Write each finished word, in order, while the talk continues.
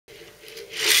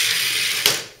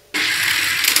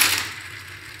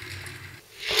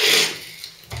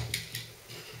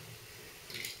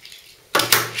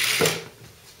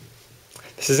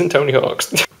This isn't Tony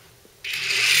Hawk's.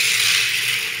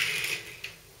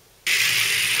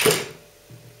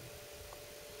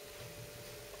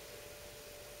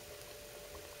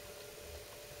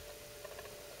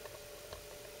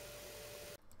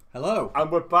 Hello.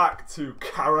 And we're back to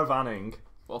caravanning.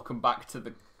 Welcome back to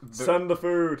the Send the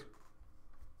food.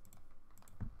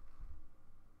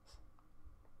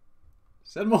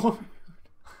 Send more.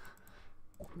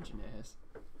 engineers.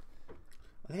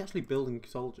 Are they actually building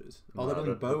soldiers? Oh, they're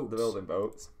building boats. They're building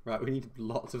boats. Right, we need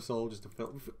lots of soldiers to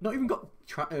fill. We've not even got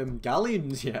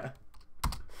galleons yet.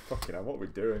 Fucking hell, what are we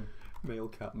doing? Male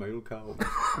cow. Male cow.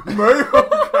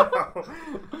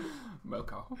 Milk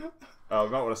cow. Oh, we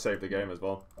might want to save the game as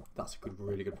well. That's a good,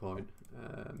 really good point.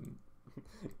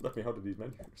 Let me order these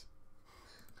menus.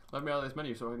 Let me out of this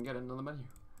menu so I can get another menu.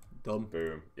 Done.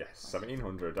 Boom. Yes,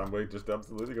 1700, and we're just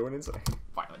absolutely going insane.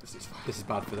 Finally, this is fine. This is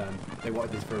bad for them. They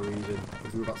wanted this for a reason.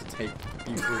 Because we were about to take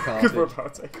beautiful Because we're Carthage.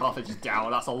 about to take Carthage is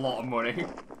down. That's a lot of money.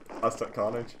 Aztec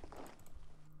Carnage.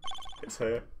 It's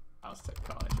here. Aztec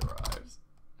Carnage arrives.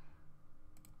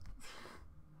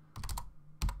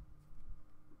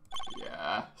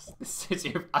 Yes, the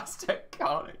city of Aztec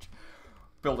Carnage.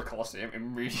 Build a Colosseum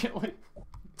immediately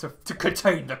to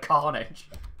contain the carnage.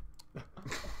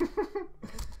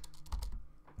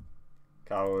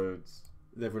 Cowards.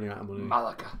 They're running out of money.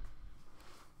 Malaga.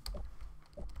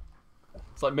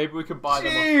 It's like maybe we could buy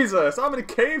them. Jesus, how many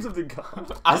caves have they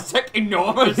got? Aztec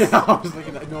enormous. Yeah, I was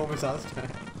thinking that enormous Aztec.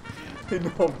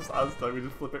 Enormous Aztec, we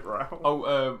just flip it round.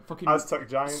 Oh, fucking Aztec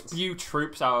giants. spew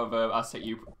troops out of Aztec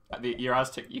your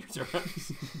Aztec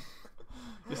uterus.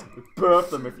 Just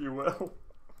Birth them, if you will.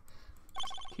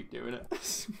 keep doing it.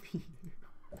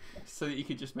 So that you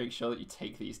can just make sure that you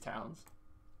take these towns.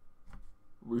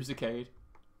 Rusicade.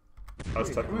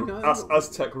 Aztec, Wait,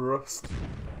 Aztec rust.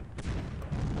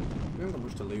 We haven't got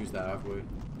much to lose there, have we?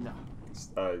 No.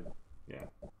 Yeah.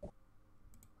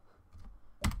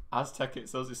 Aztec it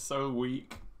says is so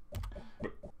weak.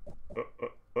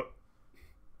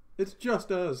 It's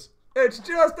just us. It's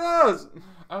just us!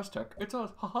 Aztec, it's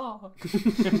us, haha. This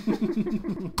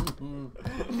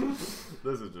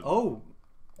is just... Oh!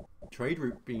 Trade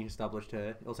route being established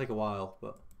here. It'll take a while,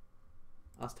 but...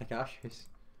 Aztec ashes.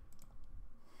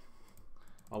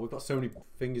 Oh, we've got so many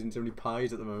fingers and so many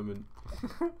pies at the moment.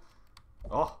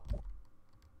 Oh.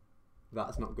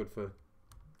 That's not good for...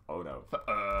 Oh no.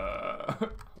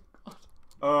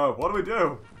 God. What do we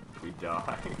do? We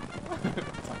die.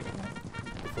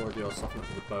 Before I do, I'll soften up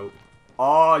to the boat.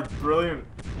 Oh, brilliant.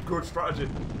 Good strategy.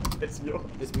 It's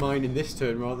yours. It's mine in this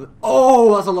turn rather than...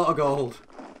 Oh, that's a lot of gold!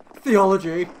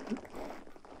 Theology!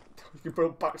 You can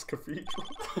build Bach's cathedral.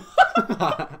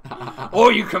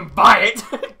 Or you can buy it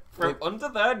from under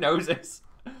their noses.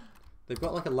 They've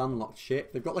got like a landlocked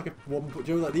ship. They've got like a one... Do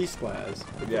you know like these squares?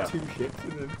 They've got Yeah. 2 ships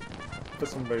in them. For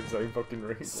some insane fucking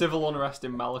reason. Civil unrest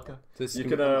in Malacca. So this You is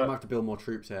can, gonna, I'm gonna have to build more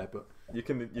troops here, but... You've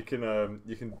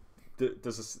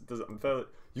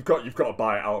got to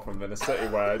buy it out from them in a city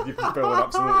where you can build an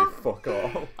absolutely fuck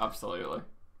all. Absolutely.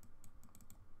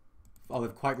 Oh, they're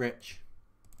quite rich.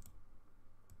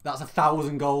 That's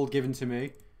 1,000 gold given to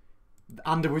me.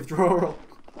 And a withdrawal.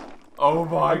 Oh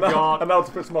my god. And now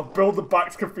to put some off, build the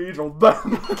Bach's cathedral,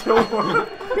 then kill one.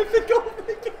 With the gold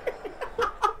again.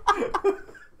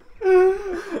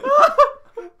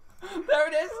 There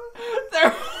it is.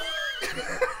 There.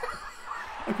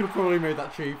 I could have probably made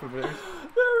that cheaper, but it was...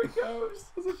 There it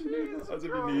goes. As if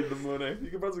you need the money. You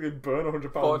can basically burn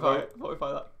 £100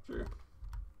 Fortify that troop.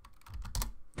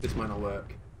 This might not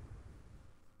work.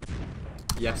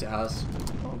 Yes, it has.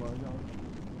 Oh my god.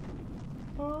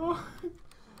 Oh.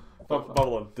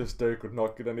 Babylon, this day could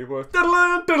not get any worse.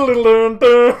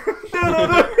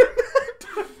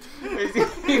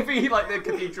 It'd be like the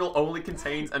cathedral only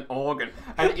contains an organ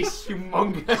and it is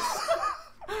humongous.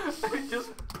 And it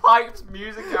just pipes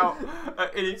music out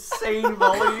at an insane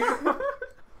volume.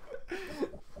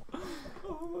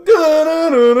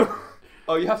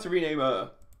 Oh, you have to rename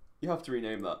You have to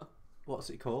rename that. What's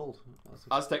it called?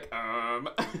 Aztec.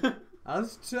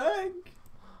 Aztec.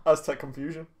 Aztec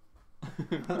confusion.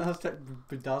 Aztec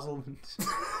bedazzlement.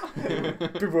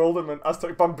 Bewilderment.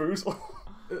 Aztec bamboozle.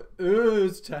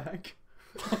 Aztec.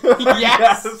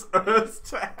 Yes.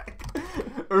 Aztec.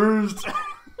 Aztec.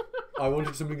 I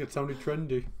wanted something that sounded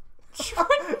trendy.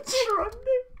 Trendy.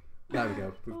 There we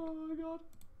go. Oh my god.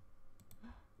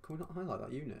 Can we not highlight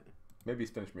that unit? Maybe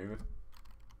he's finished moving.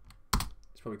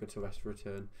 It's probably good to rest for a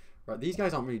turn. Right, these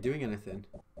guys aren't really doing anything.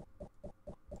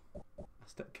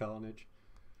 Aztec Carnage.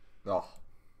 Oh.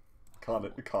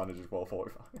 Carnage is well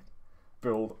fortified.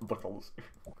 Build the Colosseum.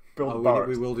 Build Oh, barracks.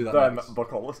 we will do that Then next. the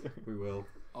Colosseum. We will.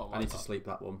 Oh, I need to sleep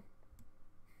that one.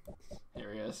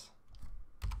 this.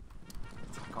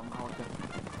 Attack on Malika.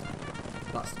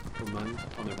 That's unmanned.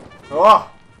 Oh no.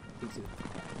 Oh!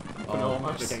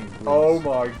 Enormous. they're getting Oh bruised.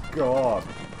 my god.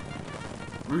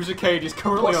 Rusicade is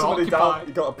currently Put somebody down. You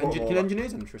unoccupied. gotta put Can more.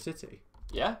 engineers enter a city?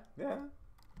 Yeah. Yeah.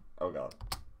 Oh god.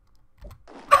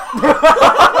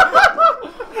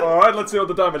 Alright, let's see what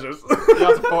the damage is. You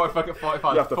have to fortify the fuck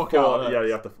out of it. Yeah,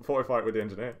 you have to fortify it with the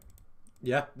engineer.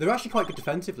 Yeah, they're actually quite good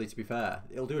defensively, to be fair.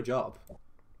 It'll do a job.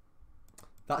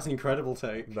 That's an incredible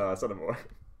take. No, that's not more.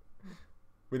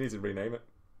 We need to rename it.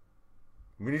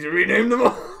 We need to rename them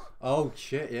all. Oh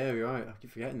shit, yeah, you're right. I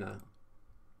keep forgetting that.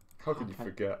 How could you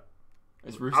forget?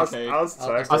 It's Rusicade.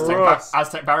 Aztec.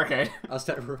 Aztec Barricade.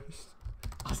 Aztec Rust.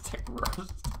 Aztec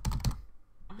Rust.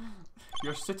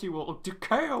 Your city will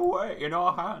decay away in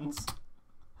our hands.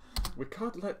 We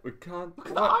can't. Look at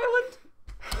the island.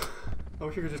 I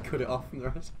wish we could just cut it off from the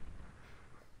rest.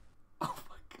 Oh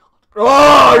my god.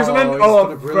 Oh, he's an Oh, he's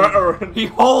got a brilliant- veteran. He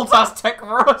holds Aztec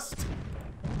Rust.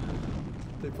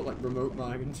 They put like remote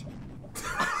mines.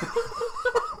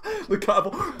 The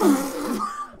catapult.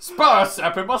 Spurs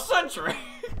Epimus Century.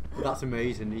 That's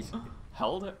amazing.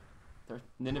 Held it. They're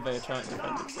Nineveh are trying to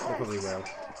defend They itself. probably will.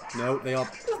 No, they are.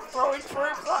 Throwing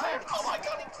troops at him. Oh my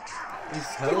god. He's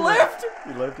He held it. lived.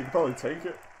 He lived. You can probably take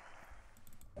it.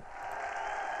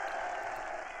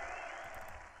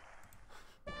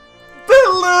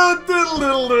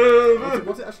 What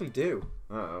does it actually do?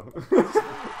 Uh-oh.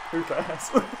 Who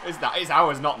cares? It's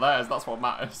ours, not theirs. That's what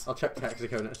matters. I'll check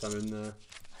Texaco next time in there.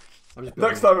 I'm just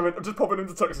Next time I'm just popping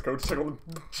into Texaco to check on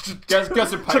Get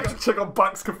some petrol. check on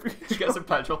Bach's cathedral. Get some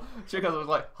petrol. She was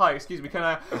like, "Hi, excuse me, can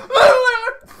I?"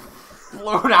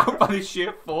 Blown out by the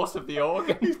sheer force of the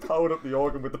organ. He's powered up the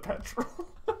organ with the petrol.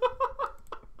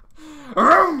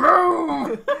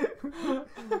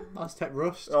 Aztec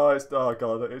Rust. Oh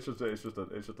god, it's just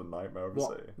a nightmare of a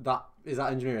What? city. Is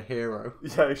that engineer a hero?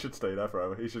 Yeah, he should stay there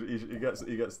forever. He gets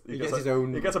his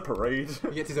own- He gets a parade.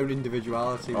 He gets his own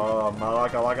individuality. Oh,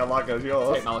 Malika is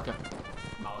yours. Take Malika.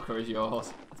 Malika is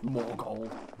yours. It's more gold.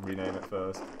 Rename it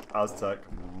first. Aztec.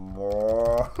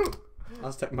 More.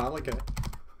 Aztec Malika.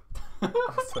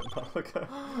 Aztec Malika.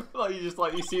 Like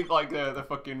you see like the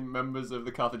fucking members of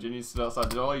the Carthaginians stood outside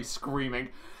the door, he's screaming,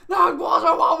 "That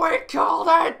wasn't what we called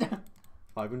it!"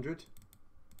 500.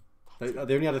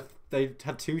 They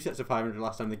had 2 sets of 500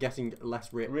 last time. They're getting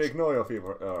less rich. We ignore your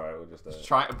fever. Alright, we'll just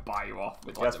Trying to buy you off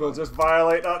with like guess we'll just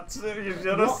violate that too. You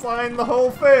should have signed the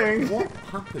whole thing. What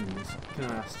happened, can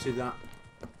I ask, to that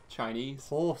Chinese.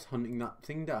 horse hunting that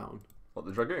thing down? What,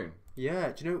 the Dragoon?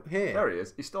 Yeah, do you know here? There he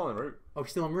is. He's still en route. Oh,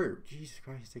 he's still en route. Jesus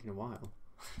Christ, it's taking a while.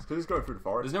 It's because he's going through the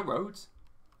forest. There's no roads.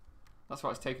 That's why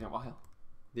it's taking a while.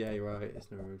 Yeah, you're right. It's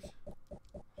no roads.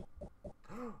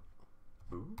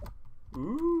 Ooh.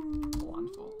 Ooh.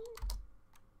 Landfall.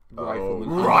 Rifleman.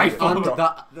 Oh. Rifleman. And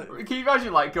that, Can you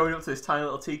imagine like going up to this tiny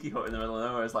little tiki hut in the middle of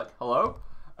nowhere? It's like, hello,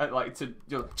 and like to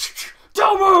don't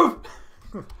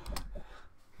move.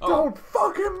 Don't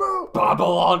fucking move!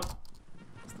 Babylon.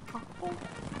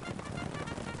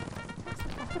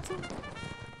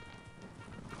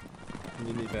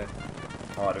 Nineveh.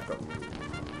 Oh, they've got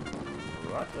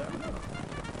right there.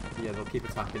 Yeah, they'll keep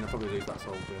attacking. They'll probably lose that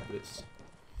soldier, but it's.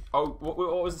 Oh, what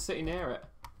was the city near it?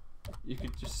 You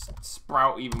could just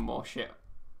sprout even more shit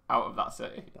out of that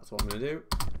city. That's what I'm gonna do.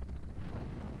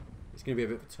 It's gonna be a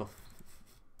bit of a tough.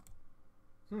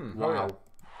 Wow. Oh, yeah.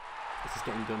 This is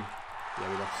getting done. Yeah,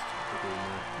 we lost the green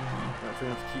there. Right, so we're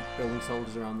gonna have to keep building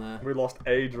soldiers around there. We lost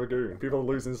a Dragoon. People are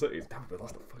losing cities. Damn, we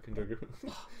lost a fucking Dragoon.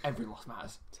 Every loss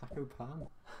matters. Taco Pan.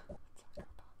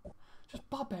 Just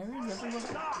barbarians everywhere.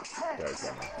 Yeah, it's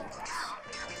gone.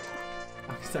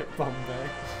 Aztec Bombay.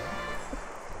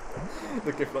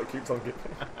 The gift that keeps on giving.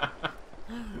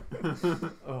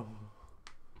 Oh.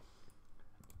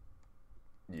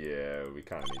 Yeah, we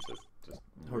kind of need to just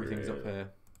Hurry things up here.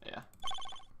 Yeah.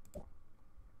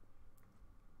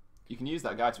 You can use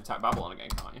that guy to attack Babylon again,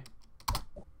 can't you?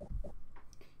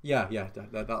 Yeah,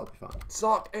 that'll be fine.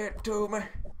 Suck it to me.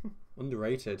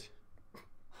 Underrated.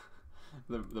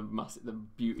 The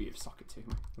beauty of Socket 2.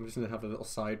 I'm just gonna have a little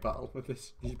side battle with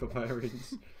these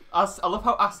barbarians. I love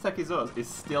how Aztec is us is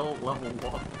still level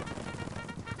 1.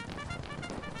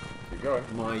 Keep going.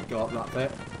 My god, that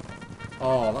bit.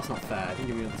 Oh, that's not fair. I didn't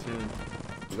give me another turn.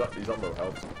 He's on low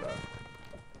health, to be fair.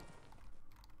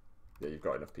 Yeah, you've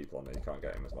got enough people on there. You can't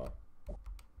get him as well.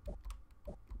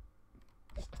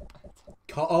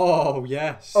 Oh,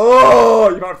 yes. Oh,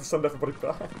 you might have to send everybody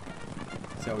back.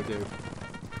 That's how we do.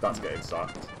 That's getting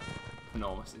sacked.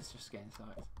 Enormous, it's just getting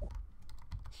sight.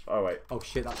 Oh wait. Oh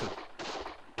shit, that's not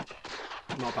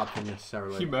a bad thing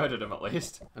necessarily. You murdered him at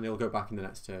least. And he'll go back in the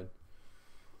next turn.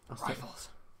 Aztec, Rifles.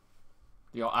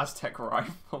 Your Aztec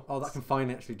rifle. Oh, that can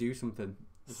finally actually do something.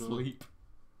 as well. Sleep.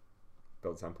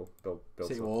 Build temple. Build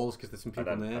City stuff. walls, because there's some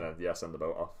people And there. then, yeah, send the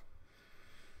boat off.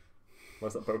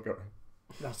 Where's that boat going?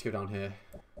 It has to go down here.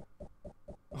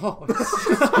 Oh,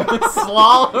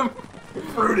 Slalom.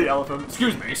 Fruity elephant.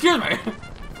 Excuse me.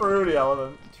 Fruity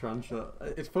elephant. tarantula.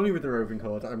 It's funny with the roving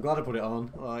chord. I'm glad I put it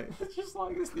on. Like, It's just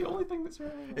like, it's the only thing that's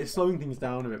right. it's slowing things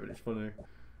down a bit, but it's funny.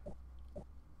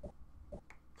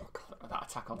 Oh god. That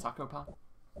attack on Taco Pan.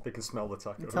 They can smell the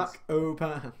tacos. Taco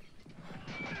pan.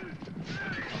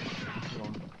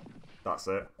 That's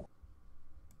it.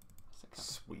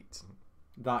 Sweet.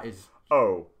 That is.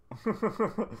 Oh.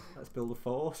 Let's build a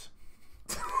force.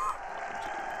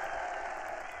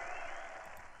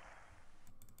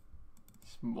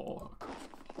 More.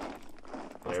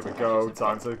 Here we go.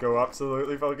 Time to go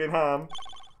absolutely fucking ham.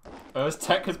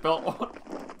 Tech has built one.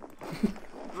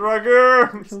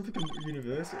 Dragon! Sounds like a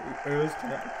university.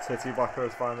 Tech. Titty Whacker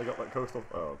has finally got that coastal.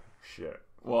 Oh, shit.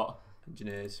 What?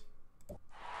 Engineers.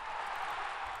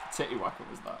 Titty whacker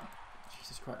was that?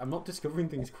 Jesus Christ. I'm not discovering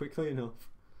things quickly enough.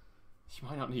 You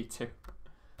might not need to.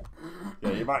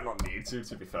 Yeah, you might not need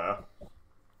to be fair. No,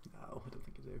 I don't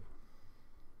think I do.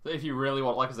 So if you really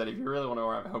want, like I said, if you really want to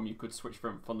arrive at home, you could switch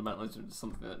from fundamentalism to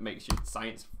something that makes your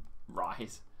science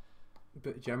rise.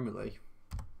 But generally.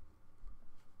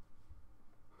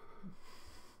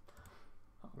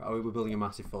 Oh, we're building a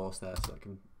massive force there, so I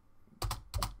can.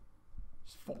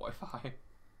 Just fortify.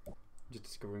 Just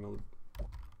discovering all the.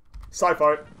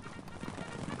 Sci-fi.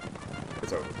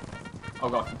 It's over. Oh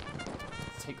god.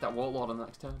 Take that warlord on the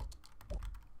next turn.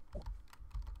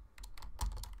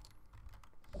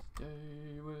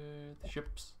 Stay with the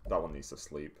ships. That one needs to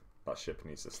sleep. That ship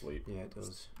needs to sleep. Yeah, it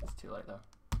does. It's too late though.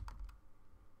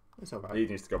 It's alright. He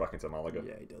needs to go back into Malaga.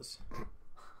 Yeah, he does.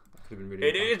 That could have been really.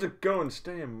 It is to go and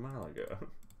stay in Malaga.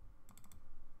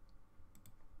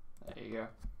 There you go.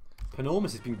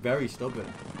 Panormus has been very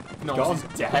stubborn. No, Gone.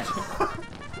 he's dead.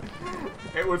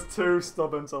 It was too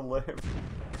stubborn to live.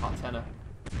 Cartena.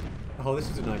 Oh, this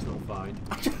is a nice little find.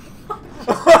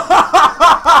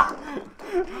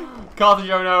 Carthage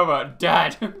over,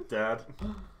 dead. Dead.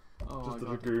 Oh Just the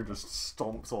my god. dragoon just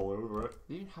stomps all over it.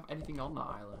 Do you even have anything on that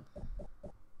island?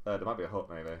 There might be a hut,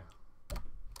 maybe.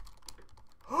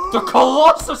 The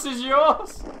Colossus is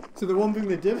yours! So the one thing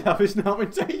they did have is now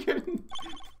been taken.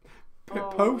 Oh,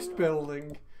 Post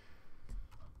building.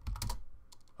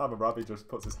 Hammurabi just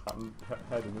puts his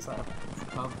head in his hand.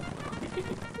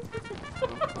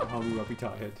 Hammurabi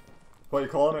tired. What are you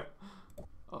calling it?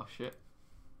 Oh shit.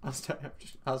 Aztec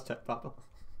battle.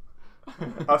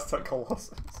 Aztec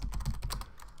Colossus.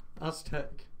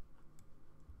 Aztec.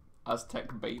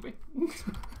 Aztec baby.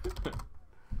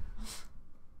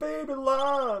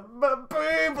 Babylon! My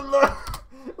Babylon!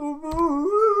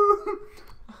 Ooh.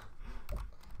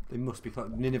 They must be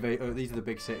Nineveh. Oh, these are the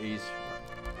big cities.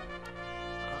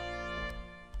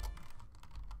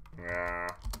 Yeah.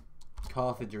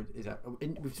 Carthage is that?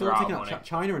 We've still They're taken out, out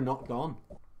China and not gone.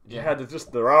 Yeah,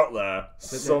 they're out there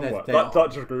somewhere. they that are.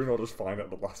 dragoon will just find it at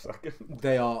the last second.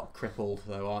 They are crippled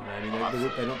though, aren't they? I mean,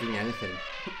 they're not doing anything.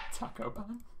 Taco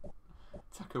Pan.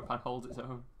 Taco Pan holds its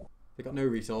own. They've got no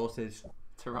resources.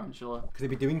 Tarantula. Because they'd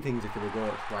be doing things if they were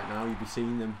good. Right now, you'd be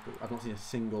seeing them. But I've not seen a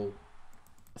single.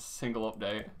 A single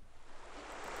update.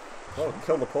 Well,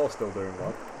 Kill the Poor still doing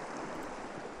well.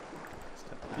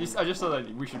 I just saw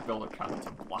that we should build a cannon to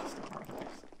blast our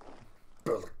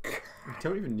enemies. We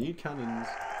don't even need cannons.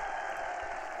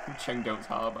 From Chengdong's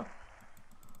harbour.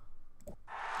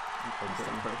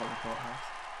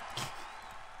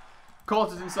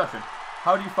 Court is in session.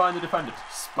 How do you find the defendant?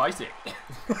 Spicy.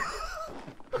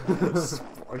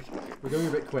 We're going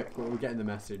a bit quick, but we're getting the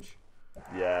message.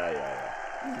 Yeah.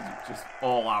 This is just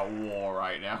all out war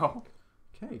right now.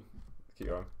 Okay. Keep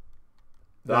going.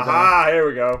 There Aha! Here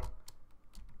we go.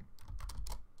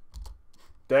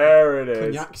 There it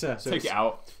is. Konyaxa. So Take it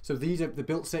out. So these are the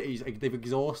built cities. They've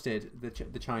exhausted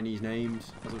the Chinese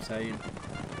names, as I'm saying.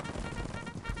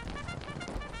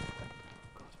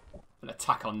 An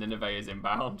attack on Nineveh is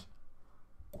inbound.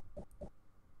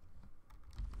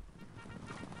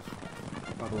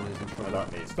 Babylon is in Oh, trouble.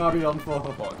 that needs. Babylon fall.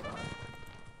 Fortify.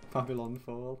 Babylon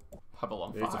fall.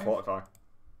 Babylon You need to 5. fortify.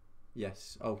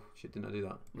 Yes. Oh shit! Didn't I do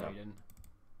that? No, you didn't.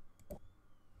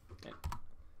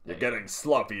 You're getting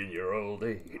sloppy in your old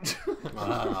age.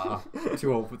 Ah,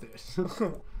 too old for this.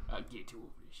 I'll get too over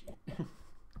this shit.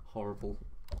 Horrible.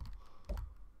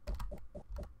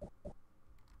 I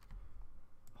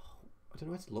don't know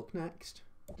where to look next.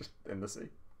 Just in the sea.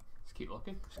 Just keep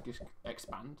looking. Just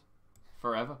expand.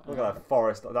 Forever. Look at that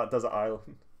forest, that desert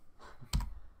island.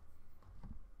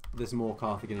 there's more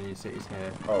Carthaginian cities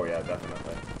here. Oh yeah,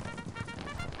 definitely.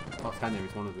 Cartagena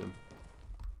is one of them.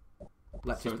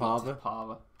 Leptis So Parva.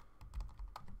 Parva.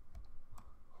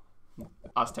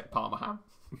 Aztec Parma ham.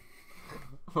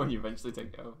 When you eventually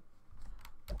take it over.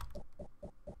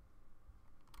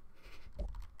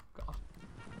 God.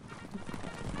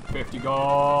 50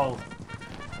 gold!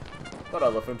 That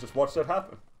elephant just watched it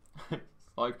happen. It's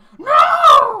like,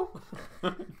 no!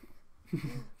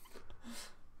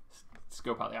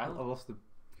 Scope out the I island. lost the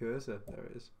cursor. There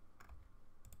it is.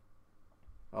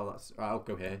 Oh, that's. I'll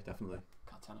go here, definitely.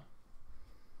 Cartagena.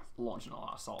 Launching all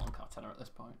our assault on Cartagena at this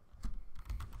point.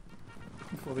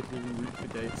 Before they can even reach the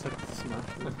gates, I have to smash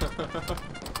them.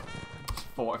 Just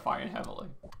fortifying heavily.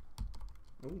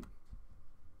 Ooh.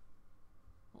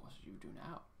 What should you do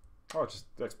now? Oh, just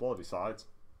explore these sides.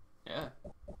 Yeah.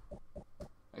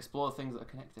 Explore things that are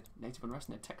connected. Native unrest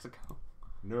near Texaco.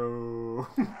 No.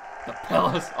 The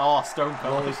pillars. Oh, stone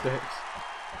Lolly pillars. sticks.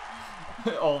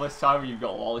 All this time you've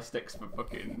got lolly sticks for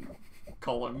fucking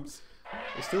columns.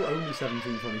 It's still only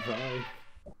 1725.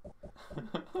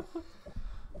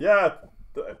 Yeah.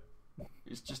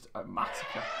 It's just a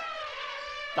massacre.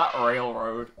 That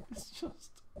railroad is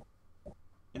just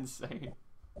insane.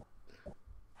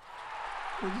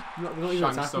 They're not even Shang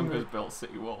attacking Tsung me. has built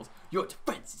city walls. Your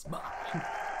defense is mine.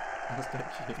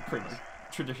 Aztec shit. Pretty much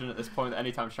tradition at this point that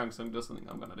anytime Shang Tsung does something,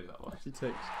 I'm gonna do that one. He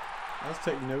takes.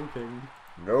 Aztec no king.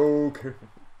 No.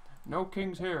 No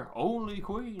kings here, only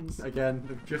queens. Again,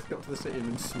 they've just got to the city and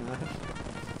been smashed.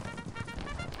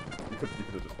 You could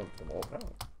have just went them all down.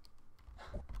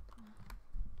 I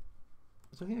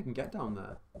don't think I can get down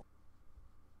there.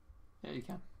 Yeah, you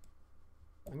can.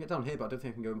 I can get down here, but I don't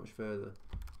think I can go much further.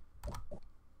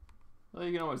 Well,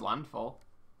 you can always landfall.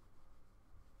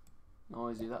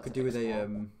 Always do that. Could to do with a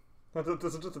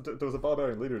explore. There was a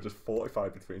barbarian leader who just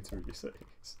fortified between two of your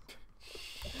cities.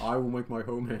 I will make my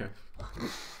home here.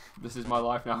 This is my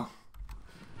life now.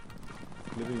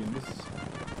 Living in this.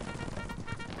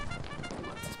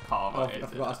 Let's Parma. Oh, I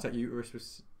forgot Aztec uterus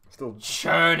was. Still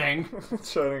Churning.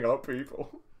 churning out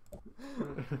people.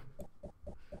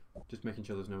 Just making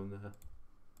sure there's no one there.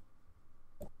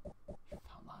 You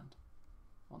found land.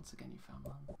 Once again, you found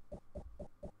land.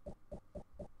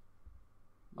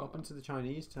 Up into the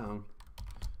Chinese town.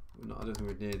 We're not, I don't think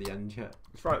we're near the end yet.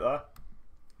 It's right there.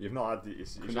 You've not had the. You've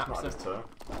just not had this Kunapsa. turn.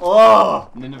 Oh!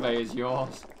 Nineveh is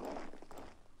yours.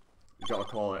 You gotta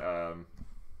call it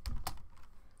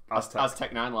Aztec.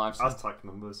 Aztec 9 lives. Aztec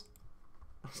numbers.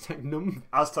 Aztec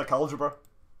Aztec algebra.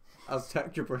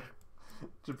 Aztec Jabra.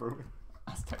 Jabroni.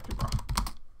 Aztec bro.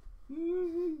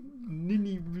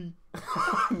 Nineveh.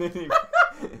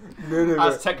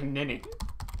 Aztec Nini.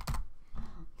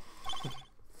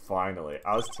 Finally,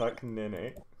 Aztec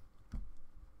Nini.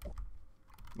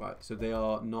 Right, so they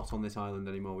are not on this island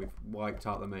anymore. We've wiped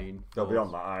out the main. They'll be force.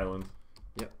 on that island.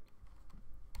 Yep.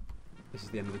 This is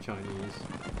the end of the Chinese.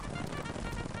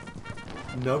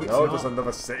 No, it's No, not. there's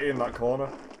another city in that corner.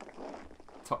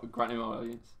 Grant him more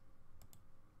aliens.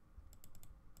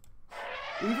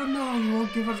 Even now, you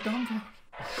won't give us gunpowder.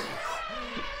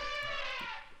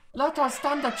 Let us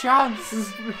stand a chance.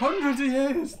 It's been hundreds of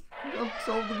years. I've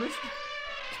solved the mystery.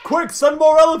 Quick, send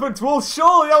more elephants. We'll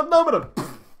surely outnumber them.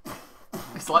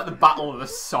 It's like the Battle of the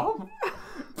Somme.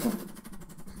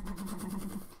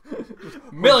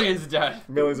 Millions dead.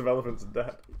 Millions of elephants are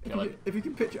dead. If you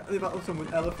can picture the battle of someone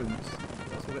with elephants,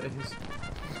 that's what it is.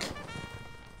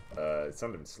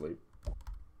 Send him to sleep.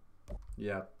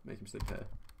 Yeah, make him sleep here.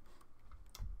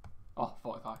 Oh,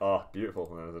 45. Oh, beautiful.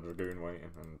 And there's a dragoon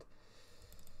waiting and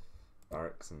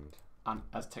barracks and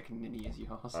Aztec Nini is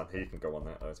yours. he can go on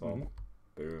there as well. Mhm.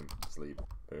 Boom, sleep,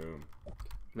 boom.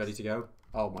 Ready to go?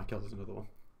 Oh my god, there's another one.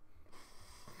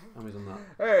 How many's on that?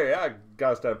 Hey, I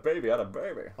got that baby, had a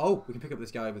baby. Oh, we can pick up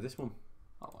this guy with this one.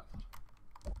 Oh my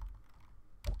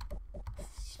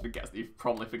god. You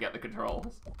probably forget the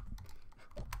controls.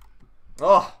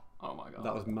 Oh, Oh my god.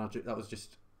 That was magic. That was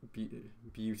just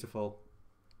beautiful.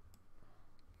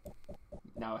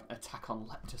 Now attack on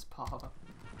Leptis Parva.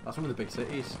 That's one of the big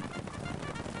cities.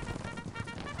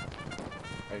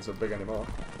 ain't so big anymore.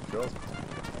 Sure.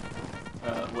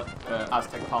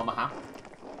 Aztec Parma ham.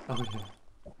 Oh yeah.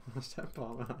 Aztec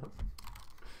Parma.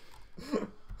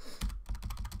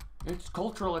 It's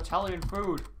cultural Italian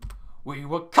food. We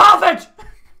were covered!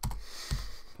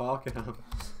 Parker ham.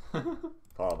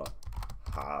 Father.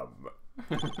 Ham.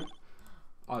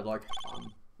 I like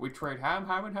ham. We trade ham,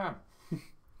 and ham.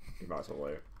 You might as well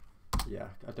wait. Yeah,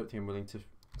 I don't think I'm willing to.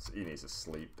 He needs to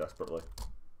sleep desperately.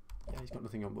 Yeah, he's got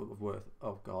nothing of worth.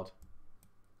 Oh god.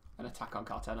 An attack on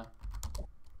Cartagena.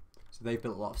 So they've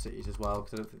built a lot of cities as well,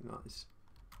 because I don't think that is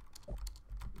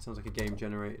Sounds like a game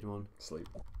generated one. Sleep.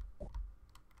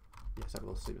 Yes, I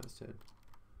will sleep next turn.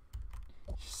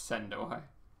 Send away.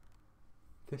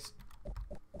 This.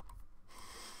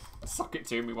 Suck it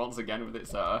to me once again with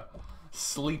its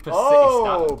sleeper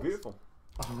Oh, city stats. beautiful.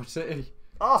 Oh, city.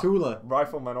 Ah, Tula.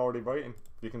 Rifleman already waiting.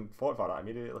 You can fortify that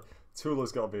immediately.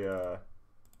 Tula's got to be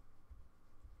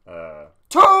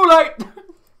Too late.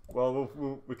 well,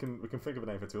 we can think of a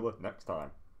name for Tula next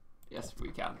time. Yes, we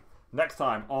can. Next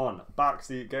time on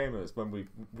Backseat Gamers, when we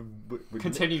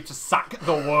Continue to sack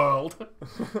the world.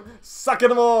 Sack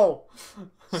them all.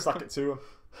 Sack it to them.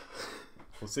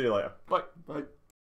 We'll see you later. Bye. Bye.